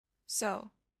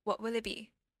So, what will it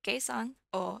be? Gay son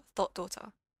or thought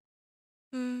daughter?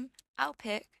 Hmm, I'll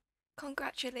pick.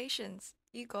 Congratulations,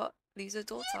 you got loser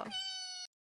daughter.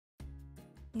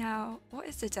 Now, what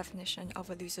is the definition of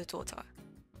a loser daughter?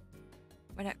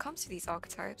 When it comes to these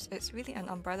archetypes, it's really an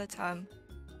umbrella term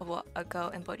of what a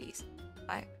girl embodies,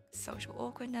 like social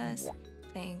awkwardness,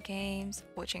 playing games,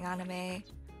 watching anime,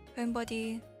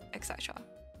 homebody, etc.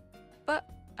 But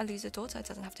a loser daughter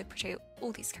doesn't have to portray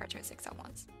all these characteristics at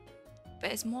once,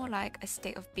 but it's more like a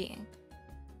state of being.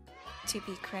 To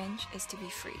be cringe is to be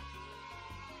free.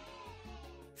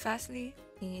 Firstly,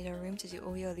 you need a room to do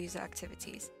all your loser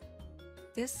activities.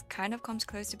 This kind of comes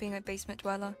close to being a basement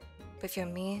dweller, but if you're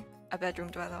me, a bedroom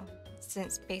dweller,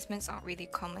 since basements aren't really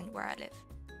common where I live.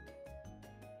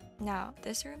 Now,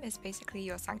 this room is basically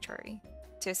your sanctuary,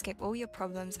 to escape all your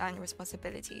problems and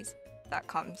responsibilities that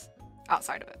comes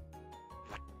outside of it.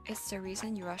 It's the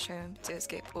reason you rush home to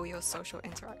escape all your social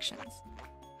interactions.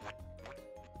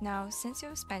 Now, since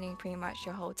you're spending pretty much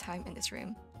your whole time in this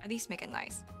room, at least make it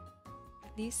nice.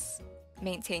 At least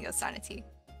maintain your sanity.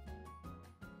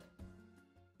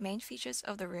 Main features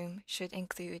of the room should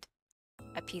include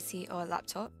a PC or a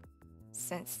laptop,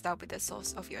 since that'll be the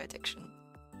source of your addiction.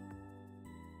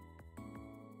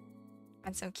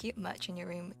 And some cute merch in your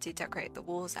room to decorate the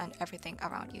walls and everything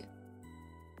around you.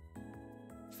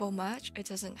 For merch, it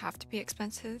doesn't have to be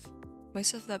expensive.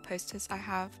 Most of the posters I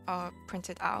have are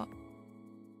printed out.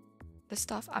 The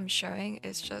stuff I'm showing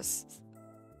is just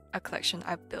a collection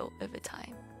I've built over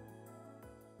time.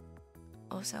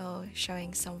 Also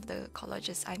showing some of the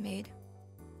collages I made.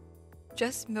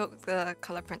 Just milk the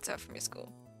color printer from your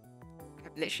school.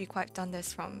 I've literally quite done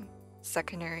this from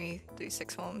secondary through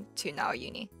sixth form to now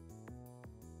uni.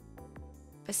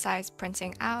 Besides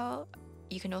printing out,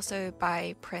 you can also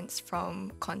buy prints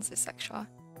from cons, etc.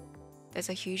 There's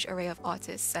a huge array of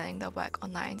artists selling their work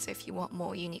online, so if you want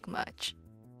more unique merch,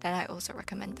 then I also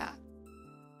recommend that.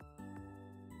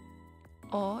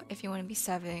 Or if you want to be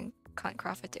serving current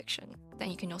craft addiction, then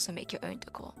you can also make your own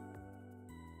decor.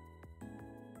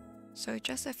 So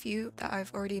just a few that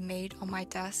I've already made on my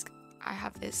desk. I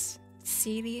have this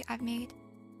silly I've made,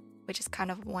 which is kind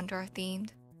of Wanderer themed.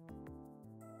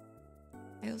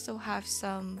 I also have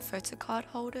some photo card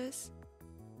holders.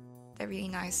 They're really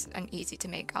nice and easy to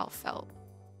make out of felt.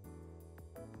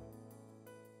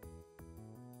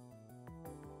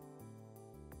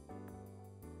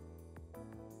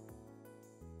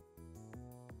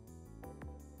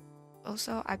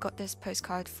 Also, I got this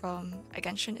postcard from a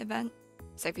Genshin event.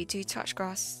 So if you do touch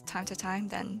grass time to time,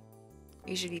 then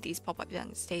usually these pop-up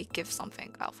events, they give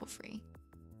something out for free.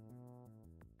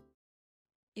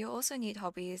 You also need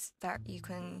hobbies that you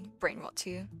can brain rot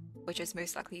to, which is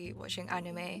most likely watching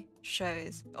anime,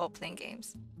 shows, or playing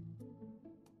games.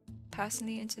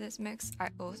 Personally into this mix, I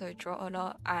also draw a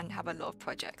lot and have a lot of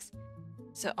projects.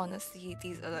 So honestly,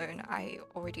 these alone, I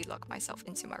already lock myself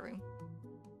into my room.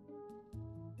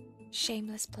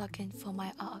 Shameless plugin for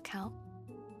my art account.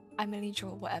 I mainly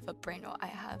draw whatever brain rot I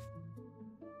have.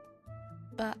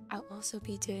 But I'll also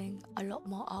be doing a lot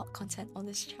more art content on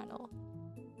this channel.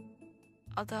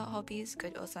 Other hobbies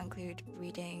could also include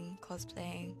reading,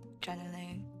 cosplaying,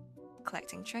 journaling,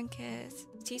 collecting trinkets,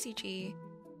 TCG,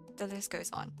 the list goes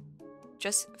on.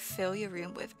 Just fill your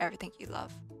room with everything you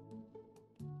love.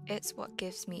 It's what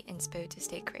gives me inspo to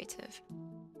stay creative.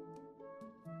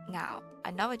 Now,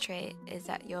 another trait is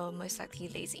that you're most likely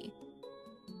lazy.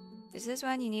 This is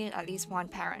when you need at least one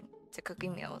parent to cook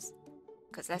your meals,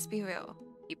 because let's be real,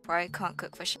 you probably can't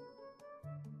cook for shit.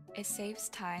 It saves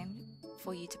time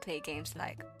for you to play games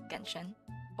like Genshin,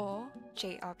 or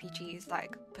JRPGs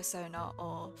like Persona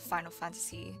or Final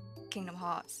Fantasy, Kingdom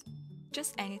Hearts,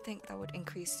 just anything that would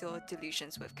increase your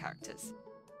delusions with characters.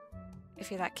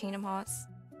 If you like Kingdom Hearts,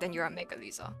 then you're a mega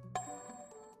loser.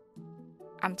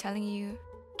 I'm telling you,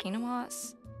 Kingdom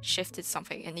Hearts shifted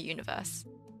something in the universe.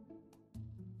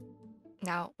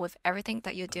 Now, with everything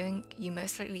that you're doing, you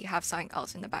most likely have something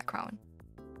else in the background.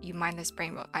 You mindless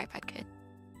brain rot iPad kid.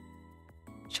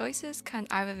 Choices can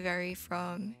either vary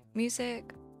from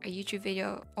music, a YouTube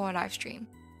video, or a live stream.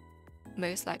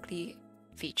 Most likely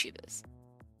VTubers.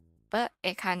 But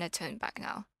it kinda turned back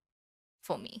now.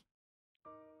 For me.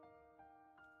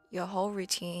 Your whole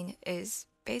routine is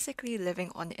basically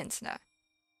living on the internet.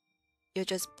 You're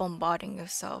just bombarding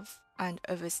yourself and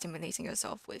overstimulating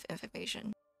yourself with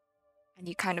information. And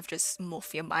you kind of just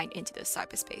morph your mind into the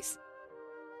cyberspace.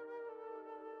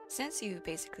 Since you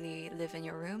basically live in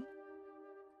your room,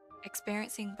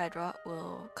 experiencing bed rot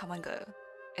will come and go,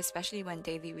 especially when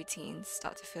daily routines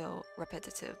start to feel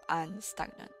repetitive and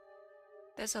stagnant.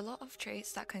 There's a lot of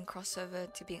traits that can cross over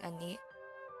to being a neat,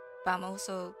 but I'm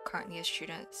also currently a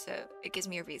student, so it gives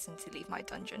me a reason to leave my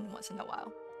dungeon once in a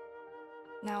while.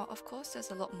 Now, of course,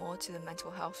 there's a lot more to the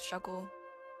mental health struggle,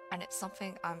 and it's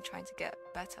something I'm trying to get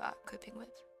better at coping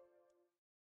with.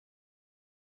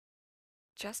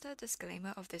 Just a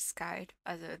disclaimer of this guide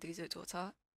as a loser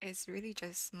daughter is really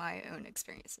just my own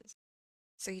experiences.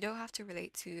 So you don't have to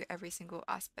relate to every single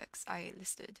aspects I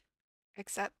listed,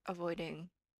 except avoiding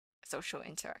social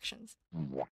interactions.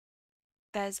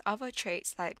 There's other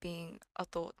traits like being a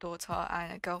thought daughter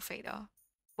and a girl fader,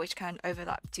 which can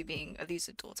overlap to being a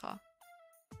loser daughter.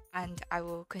 And I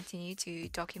will continue to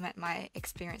document my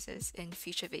experiences in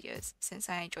future videos since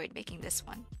I enjoyed making this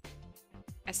one,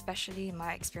 especially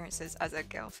my experiences as a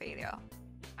girl failure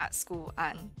at school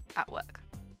and at work.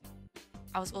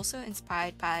 I was also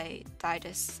inspired by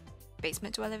Dida's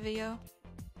basement dweller video,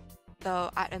 though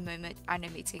at the moment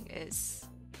animating is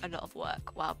a lot of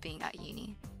work while being at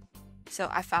uni. So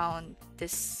I found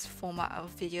this format of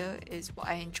video is what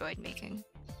I enjoyed making.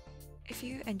 If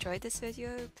you enjoyed this video,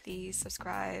 please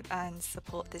subscribe and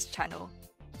support this channel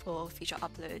for future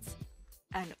uploads,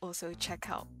 and also check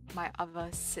out my other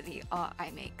silly art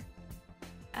I make.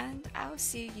 And I'll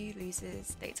see you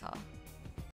losers later.